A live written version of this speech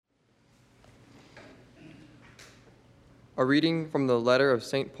A reading from the letter of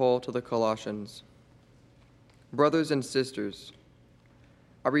St. Paul to the Colossians. Brothers and sisters,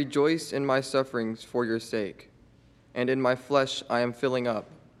 I rejoice in my sufferings for your sake, and in my flesh I am filling up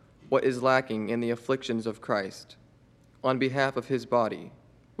what is lacking in the afflictions of Christ, on behalf of his body,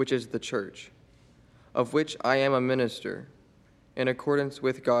 which is the church, of which I am a minister, in accordance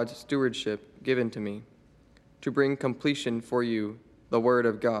with God's stewardship given to me, to bring completion for you the word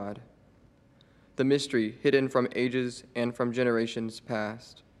of God, the mystery hidden from ages and from generations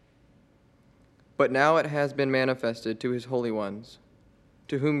past. But now it has been manifested to his holy ones,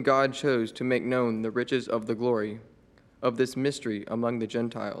 to whom God chose to make known the riches of the glory of this mystery among the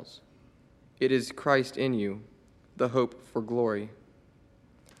Gentiles. It is Christ in you, the hope for glory.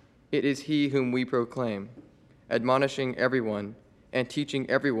 It is he whom we proclaim, admonishing everyone and teaching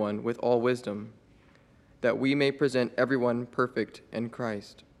everyone with all wisdom, that we may present everyone perfect in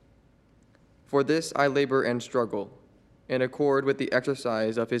Christ. For this I labor and struggle, in accord with the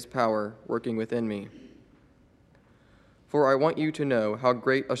exercise of his power working within me. For I want you to know how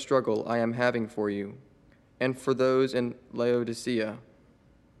great a struggle I am having for you, and for those in Laodicea,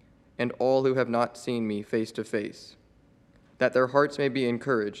 and all who have not seen me face to face, that their hearts may be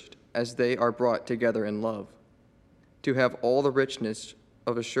encouraged as they are brought together in love, to have all the richness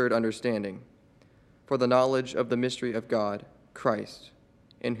of assured understanding, for the knowledge of the mystery of God, Christ,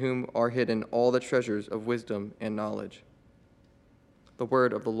 in whom are hidden all the treasures of wisdom and knowledge. The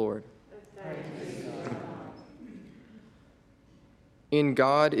word of the Lord. In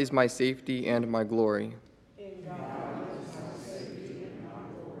God is my safety and my glory. In God is my safety and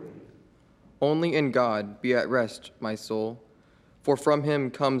my glory. Only in God be at rest, my soul, for from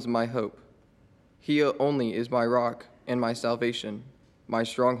him comes my hope. He only is my rock and my salvation, my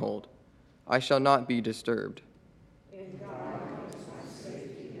stronghold. I shall not be disturbed. In God is my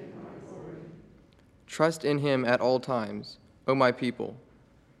safety and my glory. Trust in him at all times, O my people.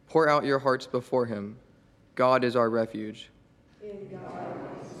 Pour out your hearts before him. God is our refuge. In God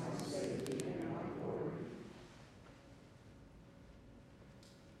is my safety and my glory.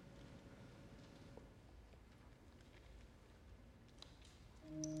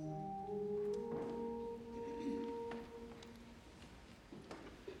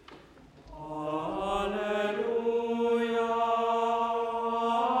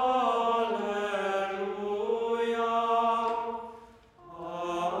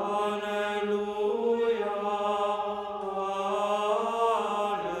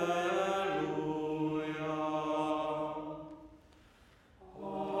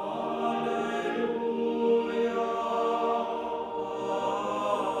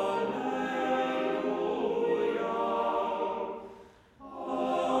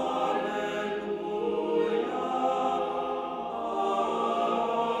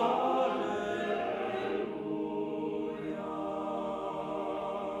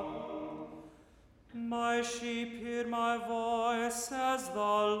 My sheep hear my voice, says the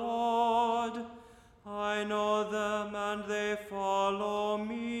Lord. I know them and they follow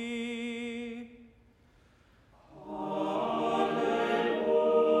me.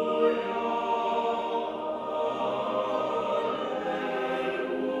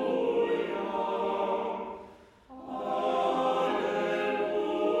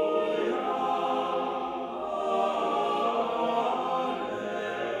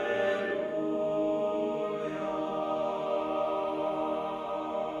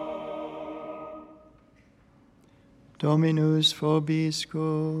 Dominus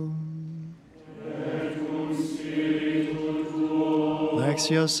vobiscum. Et cum spiritu tuo.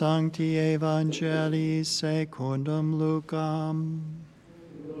 Lectio Sancti Evangelii secundum Lucam.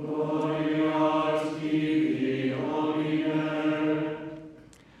 Gloria tibi, Domine.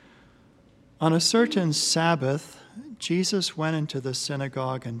 On a certain Sabbath, Jesus went into the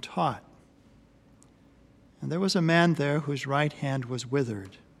synagogue and taught. And there was a man there whose right hand was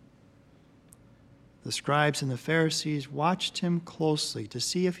withered. The scribes and the Pharisees watched him closely to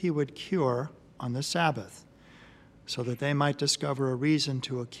see if he would cure on the Sabbath, so that they might discover a reason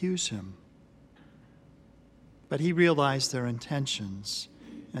to accuse him. But he realized their intentions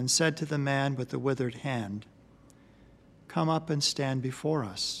and said to the man with the withered hand, "Come up and stand before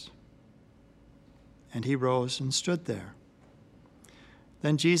us." And he rose and stood there.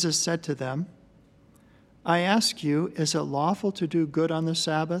 Then Jesus said to them, "I ask you, is it lawful to do good on the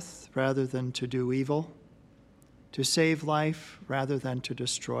Sabbath rather than to do evil, to save life rather than to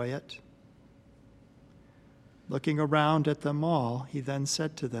destroy it?" Looking around at them all, he then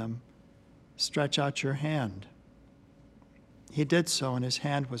said to them, "Stretch out your hand." He did so, and his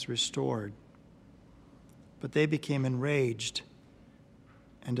hand was restored. But they became enraged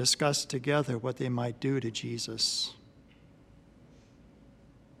and discussed together what they might do to Jesus.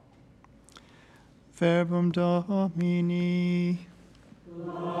 Verbum Domini.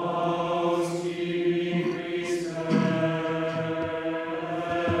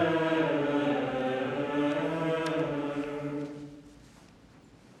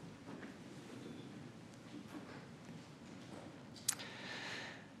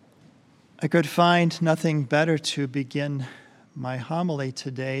 I could find nothing better to begin my homily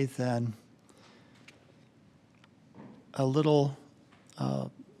today than a little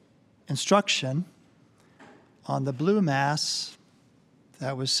instruction on the Blue Mass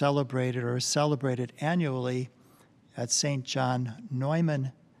that was celebrated or is celebrated annually at St. John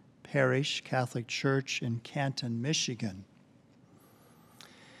Neumann Parish Catholic Church in Canton, Michigan.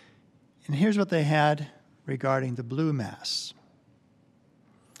 And here's what they had regarding the Blue Mass.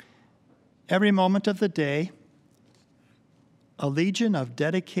 Every moment of the day, a legion of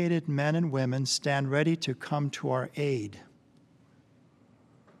dedicated men and women stand ready to come to our aid,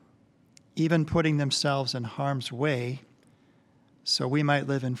 even putting themselves in harm's way so we might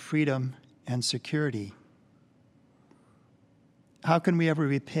live in freedom and security. How can we ever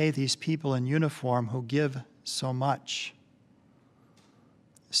repay these people in uniform who give so much,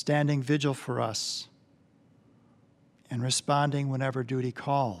 standing vigil for us and responding whenever duty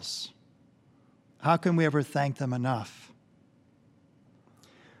calls? How can we ever thank them enough?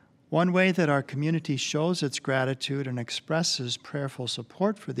 One way that our community shows its gratitude and expresses prayerful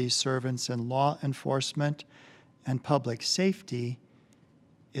support for these servants in law enforcement and public safety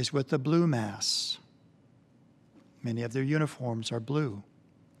is with the Blue Mass. Many of their uniforms are blue.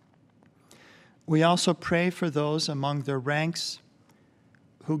 We also pray for those among their ranks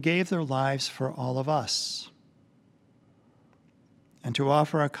who gave their lives for all of us, and to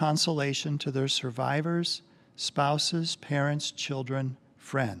offer a consolation to their survivors, spouses, parents, children,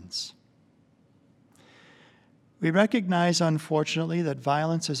 friends. We recognize, unfortunately, that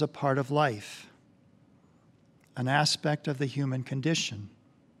violence is a part of life, an aspect of the human condition.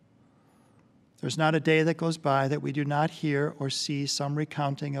 There's not a day that goes by that we do not hear or see some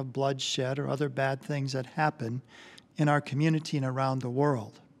recounting of bloodshed or other bad things that happen in our community and around the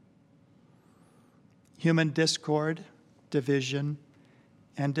world. Human discord, division,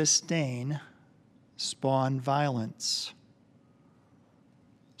 and disdain spawn violence.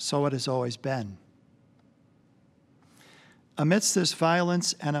 So it has always been. Amidst this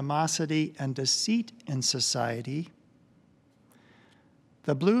violence, animosity, and deceit in society,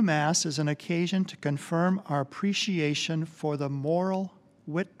 the Blue Mass is an occasion to confirm our appreciation for the moral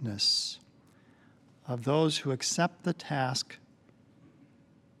witness of those who accept the task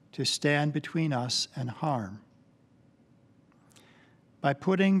to stand between us and harm. By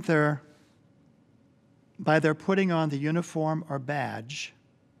their putting on the uniform or badge,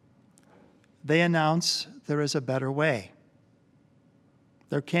 they announce there is a better way.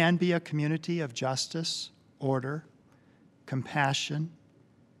 There can be a community of justice, order, compassion,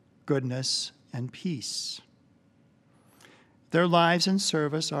 goodness, and peace. Their lives and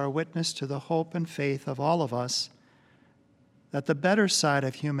service are a witness to the hope and faith of all of us that the better side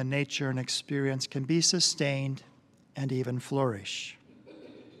of human nature and experience can be sustained and even flourish.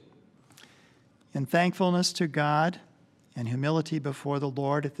 In thankfulness to God and humility before the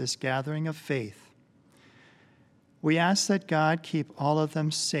Lord at this gathering of faith, we ask that God keep all of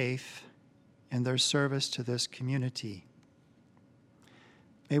them safe in their service to this community.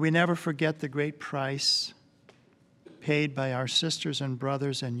 May we never forget the great price paid by our sisters and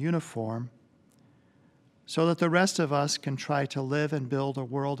brothers in uniform so that the rest of us can try to live and build a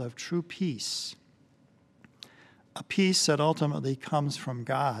world of true peace, a peace that ultimately comes from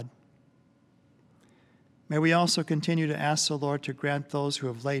God. May we also continue to ask the Lord to grant those who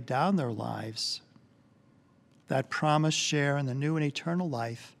have laid down their lives that promised share in the new and eternal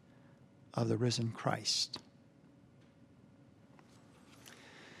life of the risen Christ.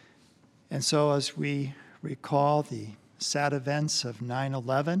 And so as we recall the sad events of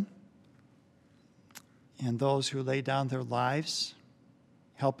 9/11 and those who laid down their lives,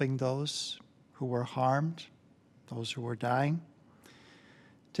 helping those who were harmed, those who were dying,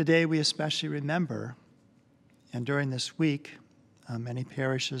 today we especially remember, and during this week, many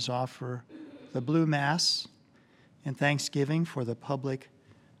parishes offer the Blue Mass in thanksgiving for the public,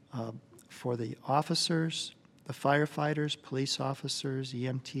 for the officers, the firefighters, police officers,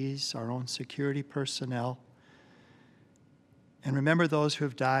 EMTs, our own security personnel, and remember those who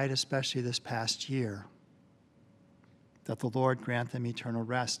have died, especially this past year, that the Lord grant them eternal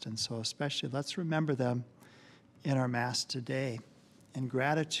rest. And so especially let's remember them in our Mass today in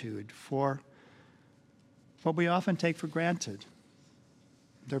gratitude for what we often take for granted,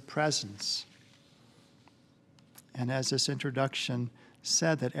 their presence. And as this introduction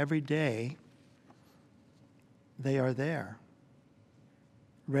said, that every day they are there,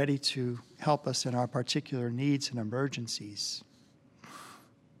 ready to help us in our particular needs and emergencies.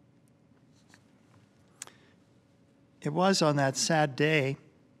 It was on that sad day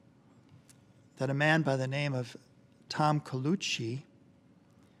that a man by the name of Tom Colucci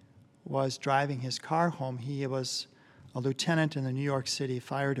was driving his car home. He was a lieutenant in the New York City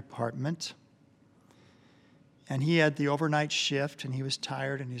Fire Department, and he had the overnight shift, and he was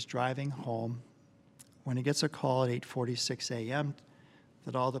tired, and he's driving home when he gets a call at 8:46 a.m.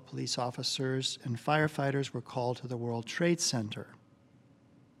 that all the police officers and firefighters were called to the World Trade Center.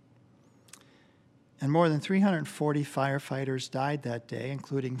 And more than 340 firefighters died that day,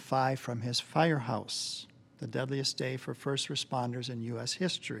 including 5 from his firehouse, the deadliest day for first responders in U.S.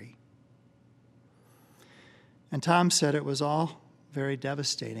 history. And Tom said it was all very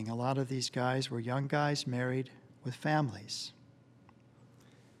devastating. A lot of these guys were young guys married with families.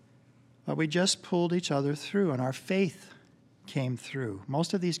 But we just pulled each other through, and our faith came through.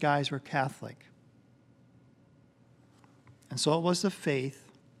 Most of these guys were Catholic. And so it was the faith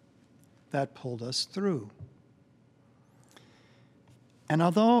that pulled us through. And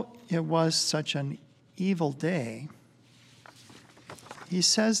although it was such an evil day, he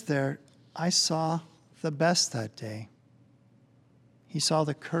says there, I saw the best that day. He saw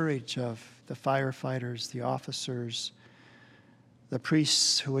the courage of the firefighters, the officers, the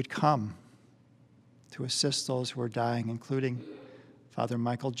priests who would come to assist those who were dying, including Father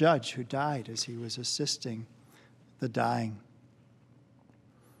Michael Judge, who died as he was assisting the dying.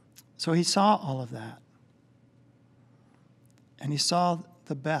 So he saw all of that. And he saw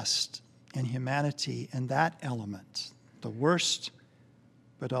the best in humanity in that element, the worst,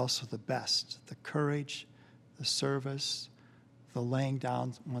 but also the best, the courage, the service, the laying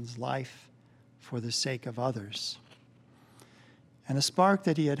down one's life for the sake of others. And a spark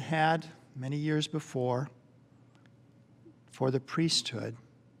that he had had many years before for the priesthood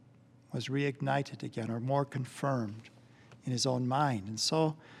was reignited again, or more confirmed in his own mind. And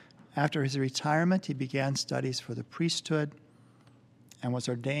so after his retirement, he began studies for the priesthood and was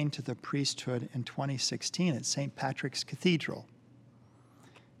ordained to the priesthood in 2016 at St. Patrick's Cathedral.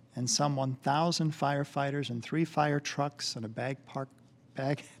 And some 1,000 firefighters and 3 fire trucks and a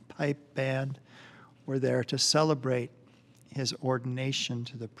bagpipe band were there to celebrate his ordination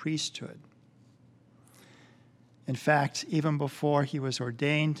to the priesthood. In fact, even before he was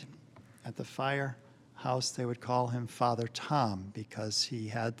ordained at the firehouse, they would call him Father Tom, because he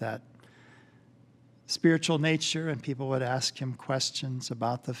had that spiritual nature, and people would ask him questions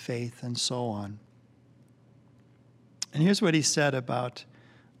about the faith and so on. And here's what he said about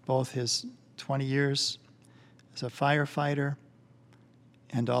both his 20 years as a firefighter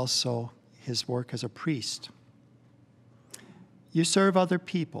and also his work as a priest. You serve other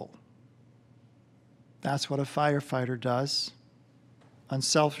people. That's what a firefighter does.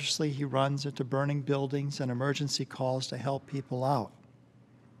 Unselfishly, he runs into burning buildings and emergency calls to help people out.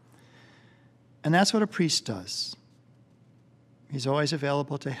 And that's what a priest does. He's always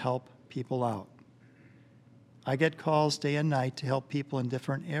available to help people out. I get calls day and night to help people in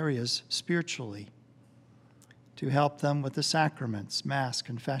different areas spiritually, to help them with the sacraments, Mass,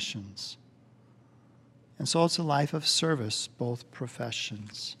 confessions. And so it's a life of service, both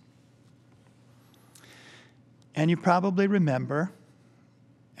professions. And you probably remember,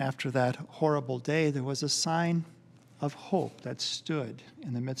 after that horrible day, there was a sign of hope that stood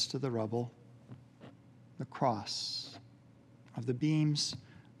in the midst of the rubble, the cross of the beams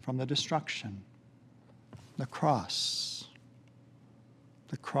from the destruction. The cross,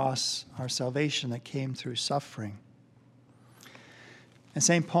 our salvation that came through suffering. And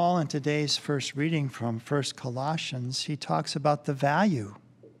St. Paul, in today's first reading from 1 Colossians, he talks about the value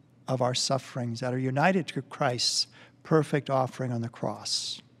of our sufferings that are united to Christ's perfect offering on the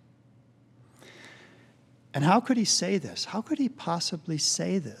cross. And how could he say this? How could he possibly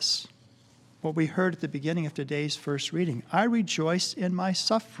say this? What we heard at the beginning of today's first reading, I rejoice in my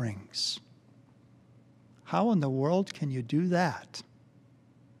sufferings. How in the world can you do that?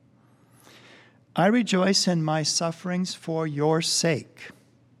 I rejoice in my sufferings for your sake.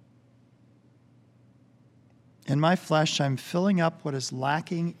 In my flesh, I'm filling up what is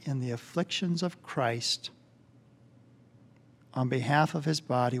lacking in the afflictions of Christ on behalf of his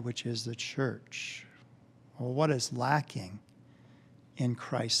body, which is the church. Well, what is lacking in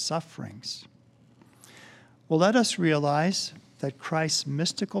Christ's sufferings? Well, let us realize that Christ's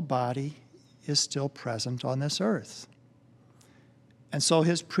mystical body is still present on this earth. And so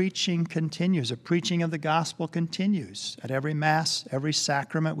his preaching continues. The preaching of the gospel continues. At every Mass, every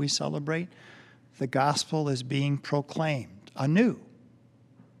sacrament we celebrate, the gospel is being proclaimed anew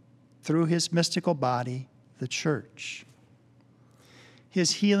through his mystical body, the church.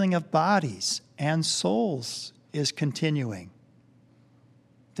 His healing of bodies and souls is continuing.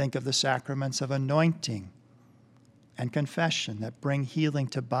 Think of the sacraments of anointing and confession that bring healing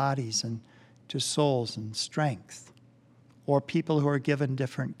to bodies and to souls and strength. Or people who are given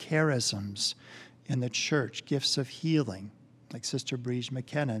different charisms in the church, gifts of healing, like Sister Breege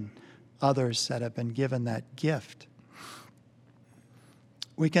McKinnon, others that have been given that gift.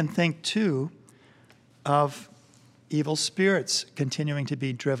 We can think, too, of evil spirits continuing to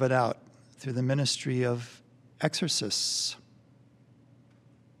be driven out through the ministry of exorcists.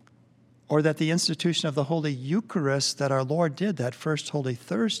 Or that the institution of the Holy Eucharist that our Lord did that first Holy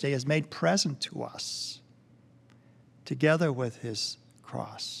Thursday is made present to us, together with his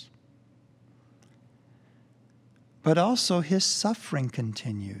cross. But also his suffering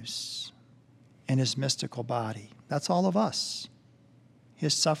continues in his mystical body. That's all of us.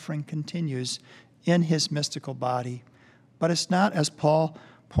 His suffering continues in his mystical body. But it's not, as Paul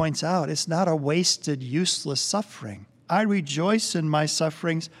points out, it's not a wasted, useless suffering. I rejoice in my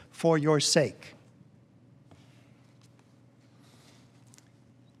sufferings for your sake.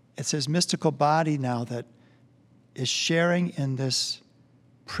 It's his mystical body now that is sharing in this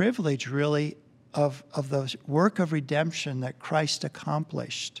privilege, really, of the work of redemption that Christ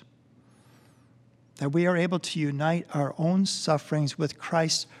accomplished. That we are able to unite our own sufferings with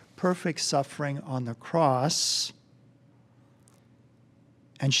Christ's perfect suffering on the cross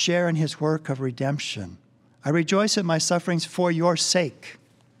and share in his work of redemption. I rejoice in my sufferings for your sake.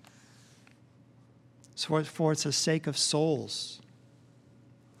 For it's the sake of souls.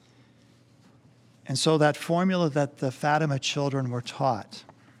 And so that formula that the Fatima children were taught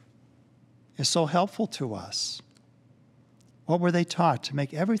is so helpful to us. What were they taught? To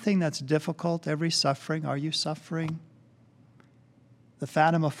make everything that's difficult, every suffering, are you suffering? The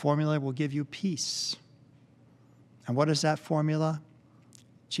Fatima formula will give you peace. And what is that formula?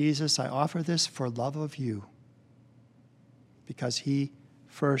 Jesus, I offer this for love of you, because he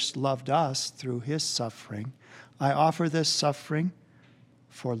first loved us through his suffering. I offer this suffering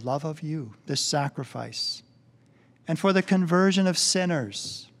for love of you, this sacrifice, and for the conversion of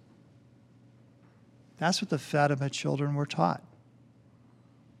sinners. That's what the Fatima children were taught.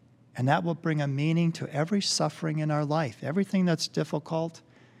 And that will bring a meaning to every suffering in our life. Everything that's difficult,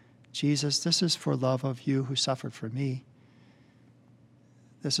 Jesus, this is for love of you who suffered for me.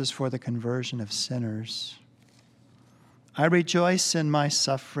 This is for the conversion of sinners. I rejoice in my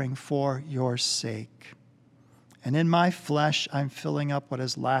suffering for your sake. And in my flesh, I'm filling up what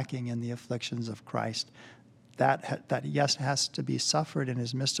is lacking in the afflictions of Christ. That yes, has to be suffered in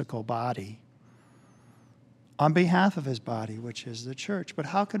his mystical body on behalf of his body, which is the church. But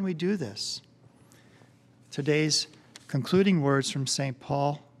how can we do this? Today's concluding words from St.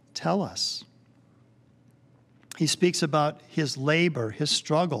 Paul tell us. He speaks about his labor, his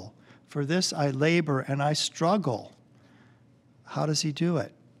struggle. For this I labor and I struggle. How does he do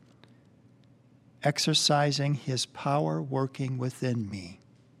it? Exercising his power working within me.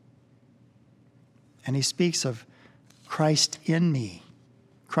 And he speaks of Christ in me,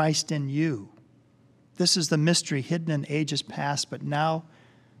 Christ in you. This is the mystery hidden in ages past, but now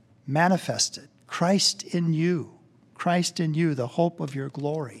manifested. Christ in you, the hope of your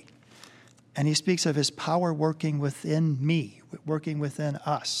glory. And he speaks of his power working within me, working within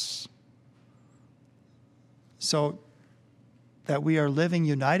us. So that we are living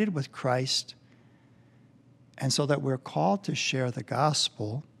united with Christ, and so that we're called to share the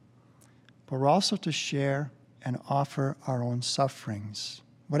gospel, but we're also to share and offer our own sufferings,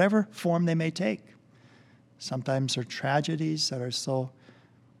 whatever form they may take. Sometimes they're tragedies that are so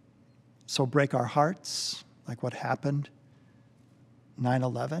break our hearts, like what happened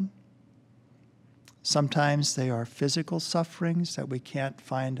 9/11. Sometimes they are physical sufferings that we can't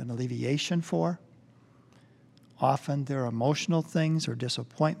find an alleviation for. Often they're emotional things or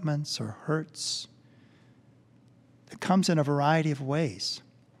disappointments or hurts. It comes in a variety of ways.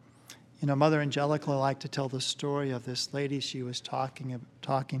 You know, Mother Angelica liked to tell the story of this lady she was talking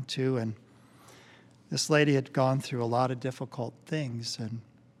to, and this lady had gone through a lot of difficult things. And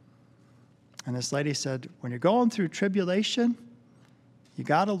this lady said, when you're going through tribulation, you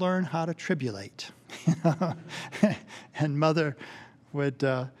got to learn how to tribulate. And Mother would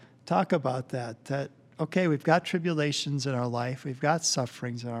talk about that, okay, we've got tribulations in our life, we've got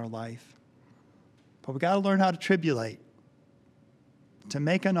sufferings in our life, but we've got to learn how to tribulate, to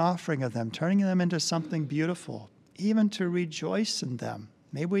make an offering of them, turning them into something beautiful, even to rejoice in them.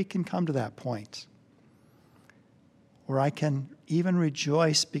 Maybe we can come to that point where I can even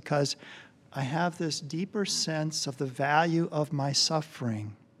rejoice because I have this deeper sense of the value of my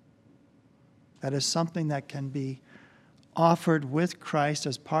suffering. that is something that can be offered with Christ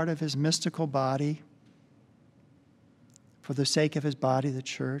as part of his mystical body, for the sake of his body, the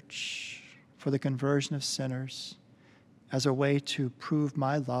church, for the conversion of sinners, as a way to prove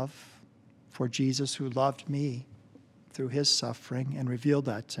my love for Jesus, who loved me through his suffering and revealed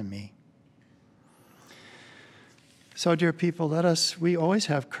that to me. So, dear people, we always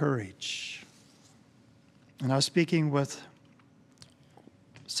have courage. And I was speaking with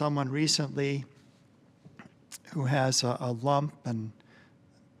someone recently who has a lump and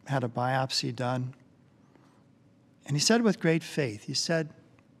had a biopsy done. And he said with great faith, he said,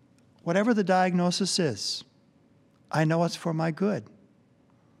 whatever the diagnosis is, I know it's for my good.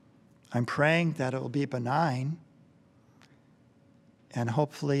 I'm praying that it will be benign, and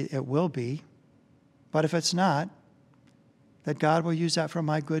hopefully it will be. But if it's not, that God will use that for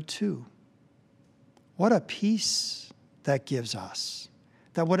my good too. What a peace that gives us,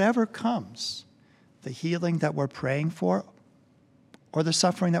 that whatever comes, the healing that we're praying for or the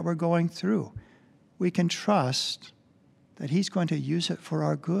suffering that we're going through, we can trust that he's going to use it for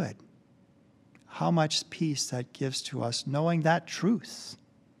our good. How much peace that gives to us, knowing that truth,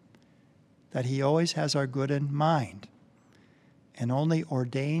 that he always has our good in mind and only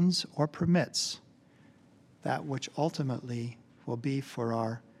ordains or permits that which ultimately will be for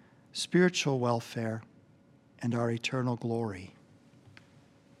our spiritual welfare and our eternal glory.